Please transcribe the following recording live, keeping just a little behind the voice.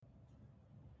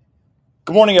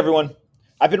Good morning, everyone.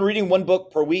 I've been reading one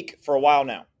book per week for a while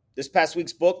now. This past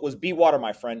week's book was Be Water,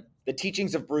 My Friend, The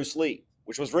Teachings of Bruce Lee,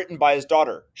 which was written by his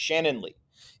daughter, Shannon Lee.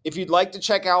 If you'd like to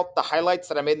check out the highlights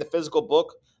that I made in the physical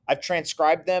book, I've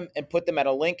transcribed them and put them at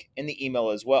a link in the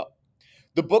email as well.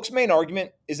 The book's main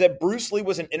argument is that Bruce Lee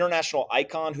was an international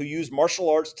icon who used martial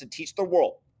arts to teach the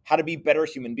world how to be better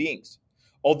human beings.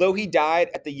 Although he died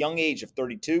at the young age of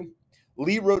 32,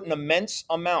 Lee wrote an immense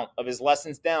amount of his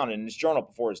lessons down in his journal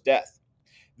before his death.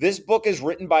 This book is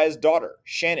written by his daughter,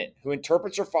 Shannon, who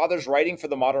interprets her father's writing for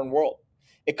the modern world.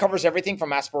 It covers everything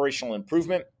from aspirational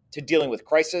improvement to dealing with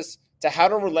crisis to how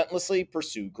to relentlessly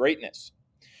pursue greatness.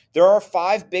 There are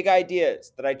 5 big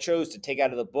ideas that I chose to take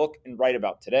out of the book and write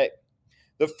about today.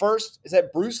 The first is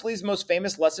that Bruce Lee's most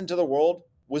famous lesson to the world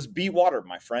was be water,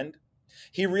 my friend.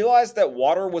 He realized that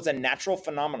water was a natural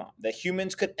phenomenon that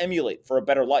humans could emulate for a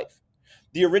better life.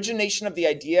 The origination of the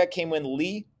idea came when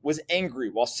Lee was angry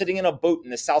while sitting in a boat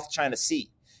in the South China Sea,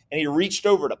 and he reached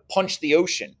over to punch the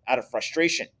ocean out of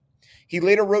frustration. He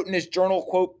later wrote in his journal,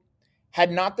 quote,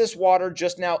 "Had not this water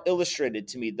just now illustrated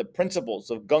to me the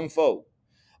principles of gung fu,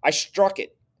 I struck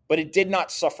it, but it did not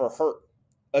suffer hurt.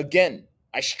 Again,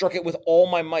 I struck it with all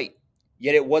my might,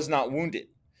 yet it was not wounded.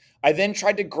 I then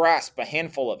tried to grasp a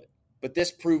handful of it, but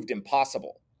this proved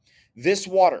impossible. This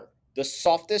water, the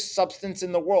softest substance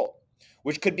in the world,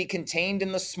 which could be contained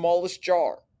in the smallest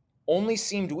jar, only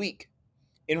seemed weak.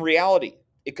 In reality,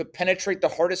 it could penetrate the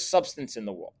hardest substance in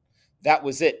the world. That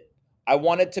was it. I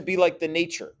wanted to be like the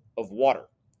nature of water."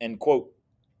 End quote.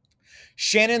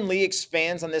 Shannon Lee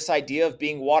expands on this idea of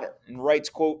being water and writes,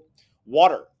 quote,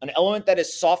 "Water, an element that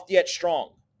is soft yet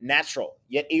strong, natural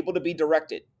yet able to be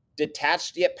directed,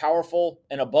 detached yet powerful,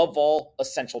 and above all,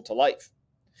 essential to life."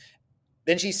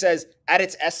 Then she says, at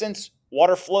its essence,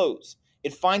 water flows.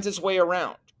 It finds its way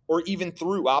around, or even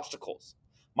through obstacles.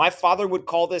 My father would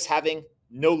call this having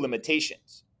no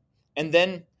limitations. And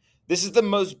then, this is the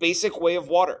most basic way of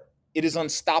water. It is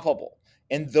unstoppable.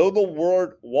 And though the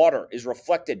word water is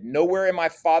reflected nowhere in my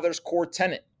father's core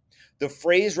tenet, the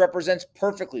phrase represents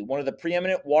perfectly one of the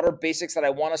preeminent water basics that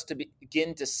I want us to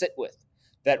begin to sit with,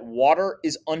 that water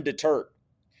is undeterred.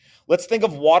 Let's think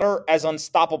of water as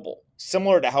unstoppable,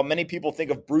 similar to how many people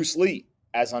think of Bruce Lee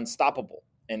as unstoppable.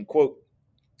 End quote.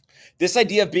 This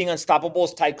idea of being unstoppable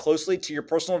is tied closely to your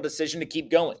personal decision to keep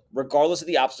going, regardless of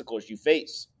the obstacles you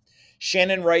face.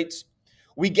 Shannon writes,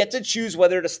 "We get to choose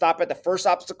whether to stop at the first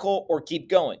obstacle or keep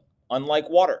going, unlike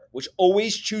water, which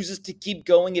always chooses to keep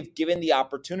going if given the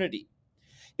opportunity.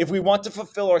 If we want to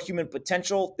fulfill our human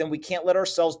potential, then we can't let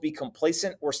ourselves be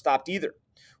complacent or stopped either.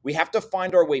 We have to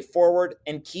find our way forward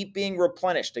and keep being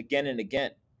replenished again and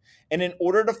again. And in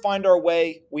order to find our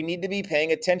way, we need to be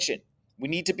paying attention. We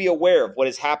need to be aware of what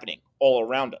is happening all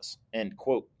around us." End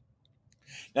quote.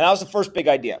 Now, that was the first big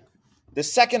idea. The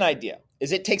second idea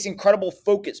is it takes incredible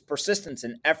focus, persistence,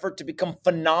 and effort to become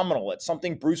phenomenal at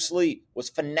something. Bruce Lee was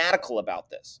fanatical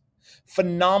about this.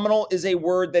 Phenomenal is a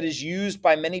word that is used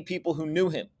by many people who knew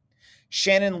him.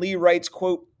 Shannon Lee writes,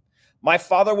 quote, "My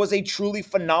father was a truly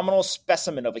phenomenal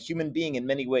specimen of a human being in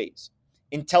many ways.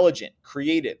 Intelligent,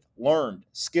 creative, learned,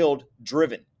 skilled,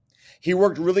 driven. He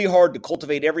worked really hard to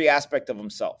cultivate every aspect of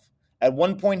himself. At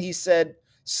one point, he said,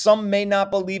 'Some may not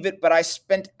believe it, but I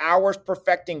spent hours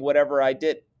perfecting whatever I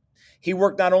did.' He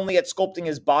worked not only at sculpting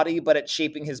his body, but at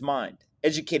shaping his mind,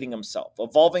 educating himself,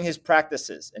 evolving his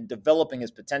practices, and developing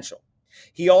his potential.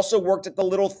 He also worked at the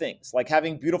little things, like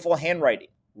having beautiful handwriting,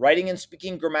 writing and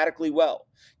speaking grammatically well,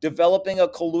 developing a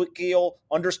colloquial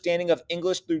understanding of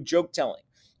English through joke telling,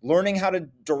 learning how to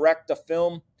direct a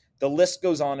film. The list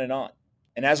goes on and on.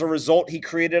 And as a result, he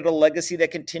created a legacy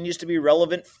that continues to be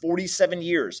relevant 47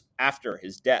 years after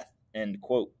his death." End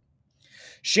quote.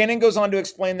 Shannon goes on to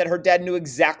explain that her dad knew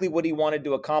exactly what he wanted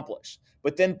to accomplish,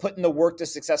 but then put in the work to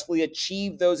successfully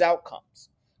achieve those outcomes.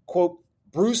 Quote,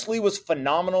 "Bruce Lee was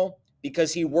phenomenal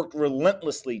because he worked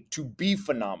relentlessly to be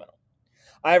phenomenal.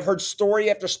 I have heard story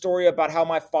after story about how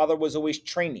my father was always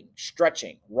training,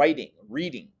 stretching, writing,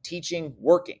 reading, teaching,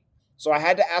 working. So I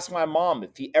had to ask my mom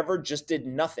if he ever just did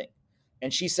nothing.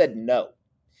 And she said no.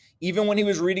 Even when he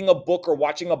was reading a book or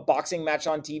watching a boxing match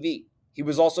on TV, he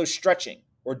was also stretching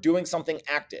or doing something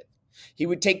active. He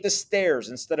would take the stairs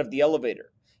instead of the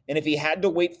elevator. And if he had to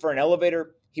wait for an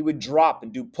elevator, he would drop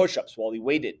and do push-ups while he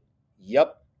waited.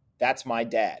 Yep, that's my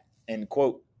dad." End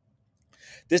quote.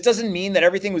 This doesn't mean that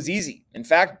everything was easy. In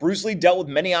fact, Bruce Lee dealt with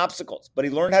many obstacles, but he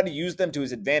learned how to use them to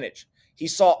his advantage. He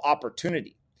saw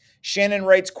opportunity. Shannon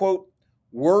writes, quote,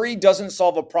 "Worry doesn't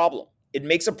solve a problem. It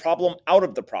makes a problem out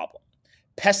of the problem.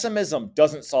 Pessimism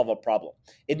doesn't solve a problem.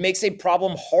 It makes a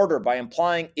problem harder by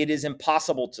implying it is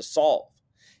impossible to solve.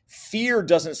 Fear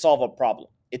doesn't solve a problem.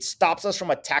 It stops us from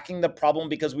attacking the problem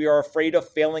because we are afraid of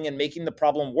failing and making the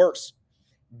problem worse.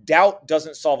 Doubt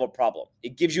doesn't solve a problem.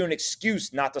 It gives you an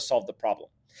excuse not to solve the problem.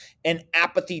 And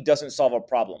apathy doesn't solve a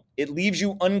problem. It leaves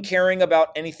you uncaring about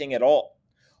anything at all.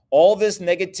 All this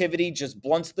negativity just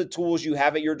blunts the tools you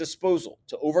have at your disposal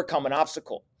to overcome an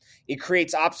obstacle. It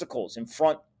creates obstacles in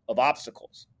front of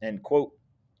obstacles. End quote.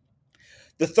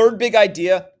 The third big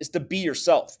idea is to be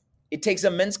yourself. It takes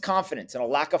immense confidence and a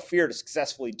lack of fear to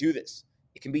successfully do this.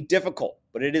 It can be difficult,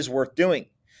 but it is worth doing.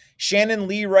 Shannon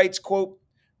Lee writes, quote,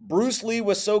 Bruce Lee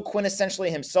was so quintessentially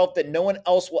himself that no one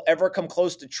else will ever come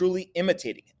close to truly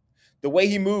imitating him. The way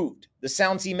he moved, the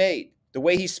sounds he made, the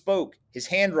way he spoke, his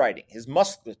handwriting, his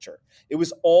musculature, it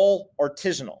was all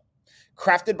artisanal,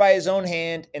 crafted by his own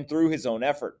hand and through his own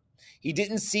effort. He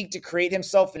didn't seek to create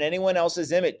himself in anyone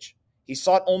else's image. He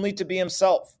sought only to be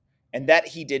himself, and that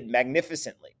he did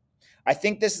magnificently. I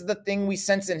think this is the thing we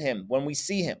sense in him when we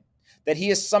see him, that he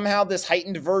is somehow this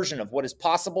heightened version of what is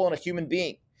possible in a human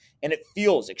being, and it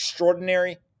feels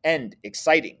extraordinary and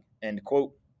exciting, end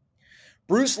quote.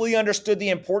 Bruce Lee understood the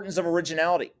importance of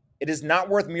originality. It is not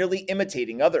worth merely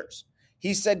imitating others.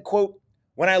 He said, quote,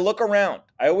 when I look around,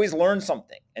 I always learn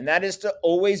something, and that is to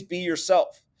always be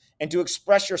yourself and to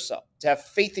express yourself, to have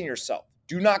faith in yourself.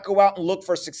 Do not go out and look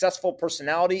for a successful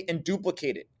personality and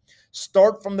duplicate it.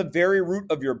 Start from the very root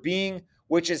of your being,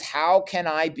 which is how can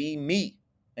I be me?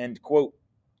 End quote.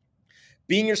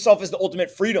 Being yourself is the ultimate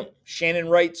freedom. Shannon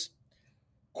writes,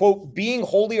 quote, being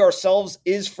wholly ourselves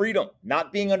is freedom,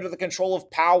 not being under the control of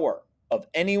power of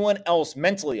anyone else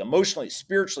mentally, emotionally,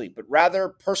 spiritually, but rather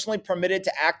personally permitted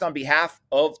to act on behalf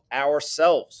of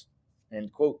ourselves.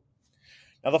 End quote.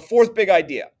 Now, the fourth big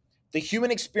idea. The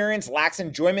human experience lacks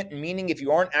enjoyment and meaning if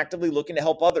you aren't actively looking to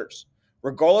help others.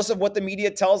 Regardless of what the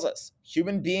media tells us,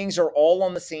 human beings are all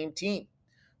on the same team.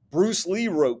 Bruce Lee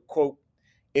wrote, quote,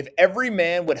 if every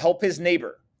man would help his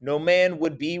neighbor, no man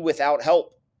would be without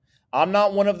help. I'm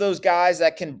not one of those guys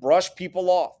that can brush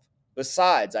people off.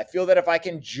 Besides, I feel that if I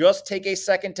can just take a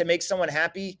second to make someone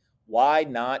happy, why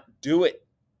not do it?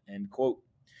 End quote.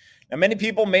 Now, many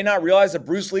people may not realize that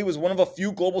Bruce Lee was one of a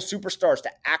few global superstars to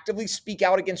actively speak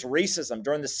out against racism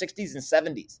during the 60s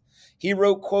and 70s. He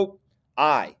wrote, quote,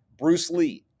 I, Bruce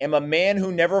Lee, am a man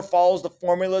who never follows the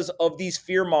formulas of these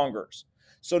fearmongers.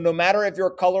 So no matter if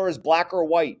your color is black or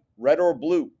white, red or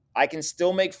blue, I can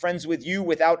still make friends with you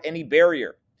without any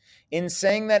barrier. In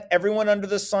saying that everyone under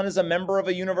the sun is a member of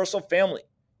a universal family,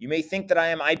 you may think that I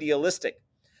am idealistic.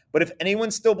 But if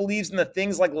anyone still believes in the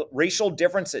things like racial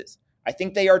differences, I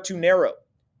think they are too narrow.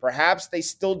 Perhaps they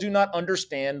still do not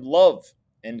understand love.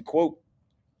 End quote.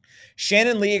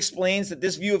 Shannon Lee explains that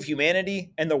this view of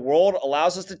humanity and the world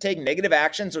allows us to take negative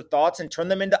actions or thoughts and turn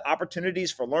them into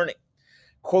opportunities for learning.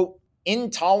 Quote,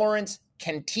 intolerance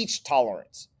can teach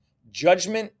tolerance.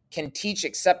 Judgment can teach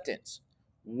acceptance.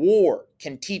 War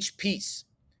can teach peace.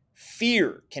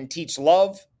 Fear can teach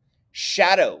love.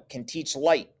 Shadow can teach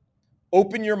light.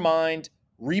 Open your mind,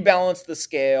 rebalance the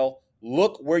scale,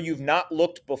 look where you've not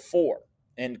looked before.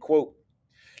 End quote.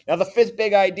 Now, the fifth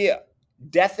big idea,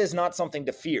 death is not something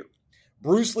to fear.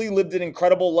 Bruce Lee lived an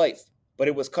incredible life, but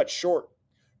it was cut short.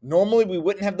 Normally, we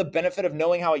wouldn't have the benefit of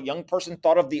knowing how a young person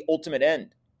thought of the ultimate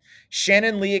end.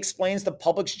 Shannon Lee explains the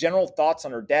public's general thoughts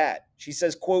on her dad. She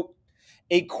says, quote,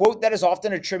 a quote that is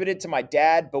often attributed to my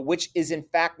dad, but which is in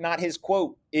fact not his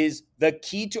quote, is the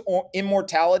key to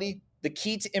immortality. The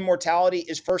key to immortality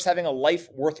is first having a life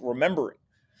worth remembering.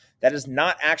 That is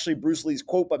not actually Bruce Lee's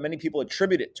quote, but many people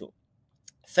attribute it to him.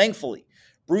 Thankfully,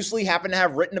 Bruce Lee happened to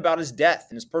have written about his death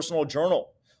in his personal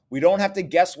journal. We don't have to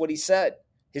guess what he said.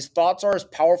 His thoughts are as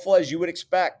powerful as you would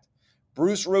expect.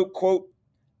 Bruce wrote, quote,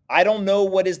 I don't know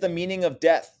what is the meaning of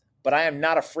death, but I am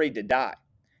not afraid to die.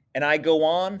 And I go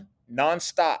on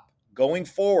nonstop, going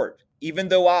forward, even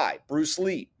though I, Bruce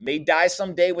Lee, may die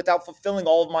someday without fulfilling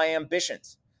all of my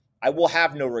ambitions. I will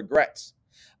have no regrets.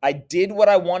 I did what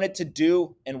I wanted to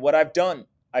do, and what I've done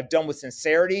with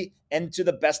sincerity and to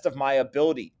the best of my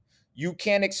ability. You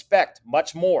can't expect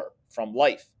much more from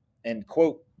life, end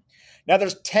quote. Now,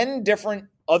 there's 10 different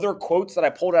other quotes that I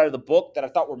pulled out of the book that I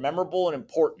thought were memorable and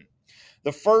important.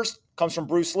 The first comes from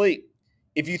Bruce Lee.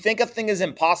 If you think a thing is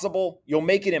impossible, you'll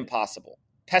make it impossible.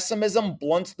 Pessimism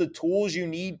blunts the tools you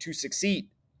need to succeed.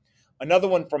 Another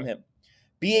one from him.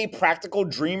 Be a practical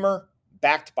dreamer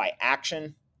backed by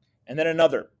action. And then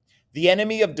another. The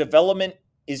enemy of development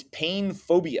is pain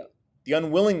phobia, the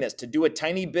unwillingness to do a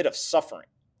tiny bit of suffering.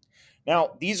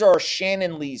 Now, these are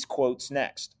Shannon Lee's quotes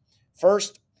next.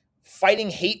 First,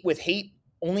 fighting hate with hate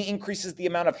only increases the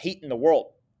amount of hate in the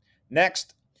world.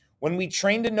 Next, when we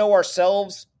train to know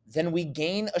ourselves, then we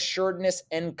gain assuredness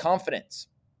and confidence.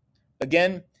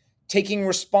 Again, taking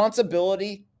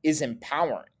responsibility is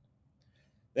empowering.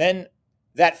 Then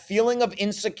that feeling of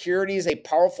insecurity is a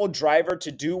powerful driver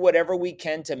to do whatever we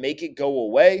can to make it go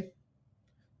away.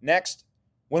 Next,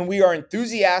 when we are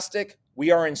enthusiastic,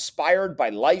 we are inspired by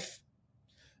life.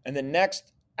 And then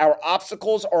next, our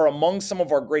obstacles are among some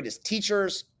of our greatest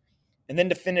teachers. And then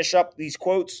to finish up these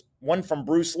quotes, one from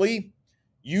Bruce Lee: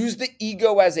 use the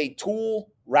ego as a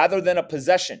tool rather than a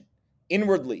possession.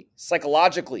 Inwardly,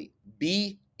 psychologically,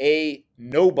 be a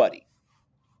nobody.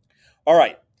 All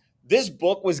right, this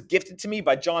book was gifted to me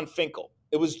by John Finkel.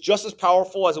 It was just as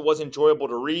powerful as it was enjoyable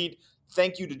to read.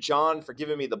 Thank you to John for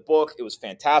giving me the book. It was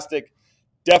fantastic.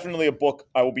 Definitely a book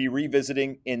I will be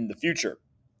revisiting in the future.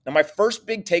 Now, my first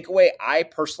big takeaway I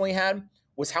personally had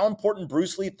was how important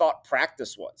Bruce Lee thought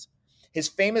practice was. His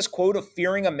famous quote of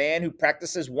fearing a man who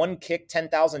practices one kick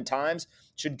 10,000 times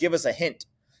should give us a hint.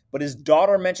 But his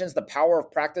daughter mentions the power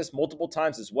of practice multiple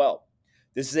times as well.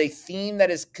 This is a theme that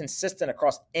is consistent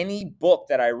across any book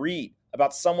that I read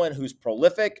about someone who's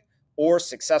prolific or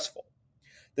successful.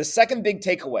 The second big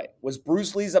takeaway was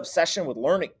Bruce Lee's obsession with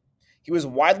learning. He was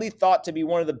widely thought to be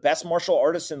one of the best martial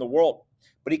artists in the world,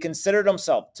 but he considered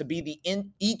himself to be the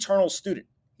eternal student.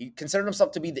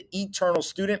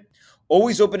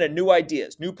 Always open to new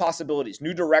ideas, new possibilities,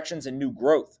 new directions, and new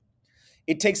growth.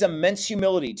 It takes immense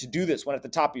humility to do this when at the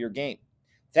top of your game.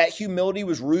 That humility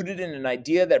was rooted in an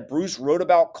idea that Bruce wrote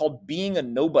about called being a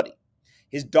nobody.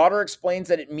 His daughter explains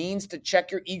that it means to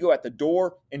check your ego at the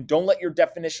door and don't let your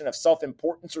definition of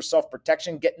self-importance or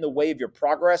self-protection get in the way of your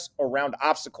progress around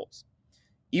obstacles.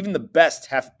 Even the best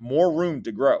have more room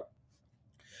to grow.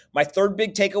 My third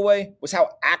big takeaway was how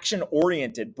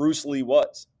action-oriented Bruce Lee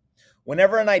was.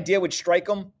 Whenever an idea would strike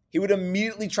him, he would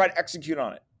immediately try to execute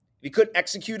on it. If he couldn't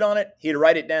execute on it, he'd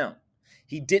write it down.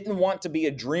 He didn't want to be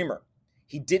a dreamer.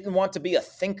 He didn't want to be a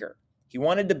thinker. He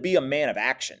wanted to be a man of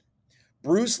action.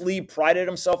 Bruce Lee prided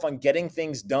himself on getting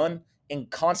things done and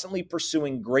constantly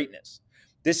pursuing greatness.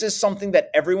 This is something that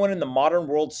everyone in the modern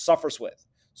world suffers with,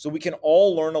 so we can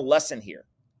all learn a lesson here.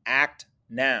 Act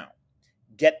now.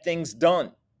 Get things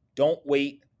done. Don't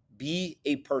wait. Be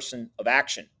a person of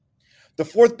action. The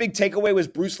fourth big takeaway was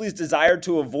Bruce Lee's desire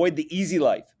to avoid the easy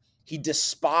life. He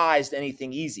despised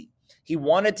anything easy. He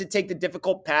wanted to take the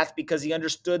difficult path because he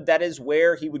understood that is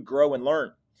where he would grow and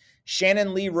learn.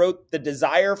 Shannon Lee wrote, "The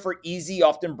desire for easy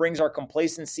often brings our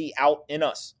complacency out in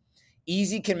us.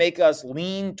 Easy can make us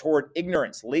lean toward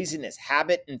ignorance, laziness,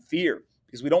 habit, and fear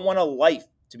because we don't want a life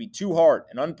to be too hard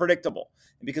and unpredictable,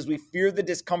 and because we fear the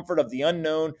discomfort of the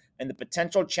unknown and the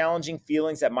potential challenging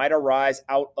feelings that might arise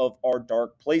out of our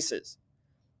dark places.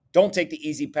 Don't take the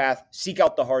easy path. Seek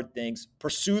out the hard things.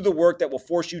 Pursue the work that will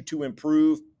force you to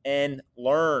improve and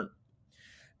learn."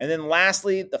 And then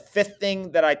lastly, the fifth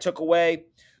thing that I took away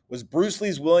was Bruce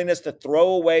Lee's willingness to throw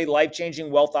away life-changing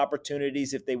wealth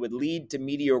opportunities if they would lead to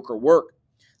mediocre work.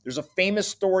 There's a famous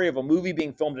story of a movie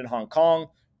being filmed in Hong Kong.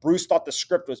 Bruce thought the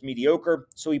script was mediocre,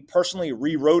 so he personally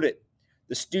rewrote it.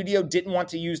 The studio didn't want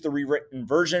to use the rewritten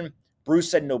version.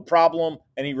 Bruce said no problem,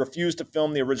 and he refused to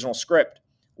film the original script.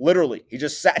 Literally, he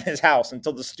just sat in his house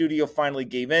until the studio finally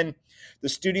gave in. The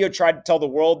studio tried to tell the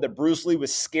world that Bruce Lee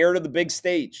was scared of the big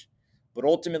stage. But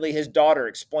ultimately, his daughter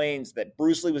explains that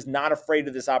Bruce Lee was not afraid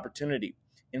of this opportunity.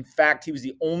 In fact, he was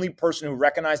the only person who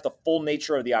recognized the full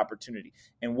nature of the opportunity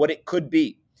and what it could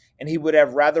be. And he would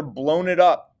have rather blown it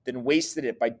up than wasted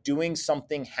it by doing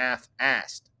something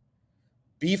half-assed.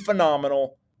 Be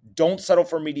phenomenal. Don't settle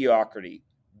for mediocrity.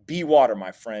 Be water,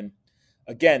 my friend.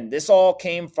 Again, this all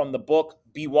came from the book,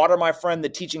 Be Water, My Friend, The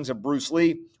Teachings of Bruce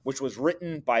Lee, which was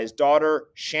written by his daughter,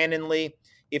 Shannon Lee.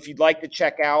 If you'd like to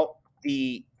check out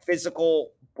the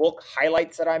physical book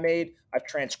highlights that I made, I've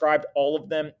transcribed all of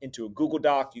them into a Google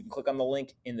Doc. You can click on the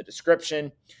link in the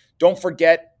description. Don't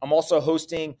forget, I'm also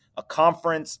hosting a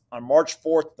conference on March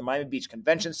 4th at the Miami Beach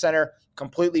Convention Center,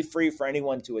 completely free for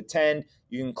anyone to attend.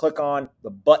 You can click on the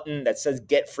button that says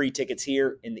get free tickets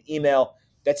here in the email.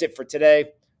 That's it for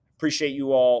today. Appreciate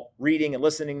you all reading and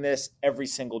listening to this every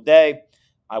single day.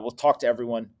 I will talk to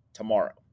everyone tomorrow.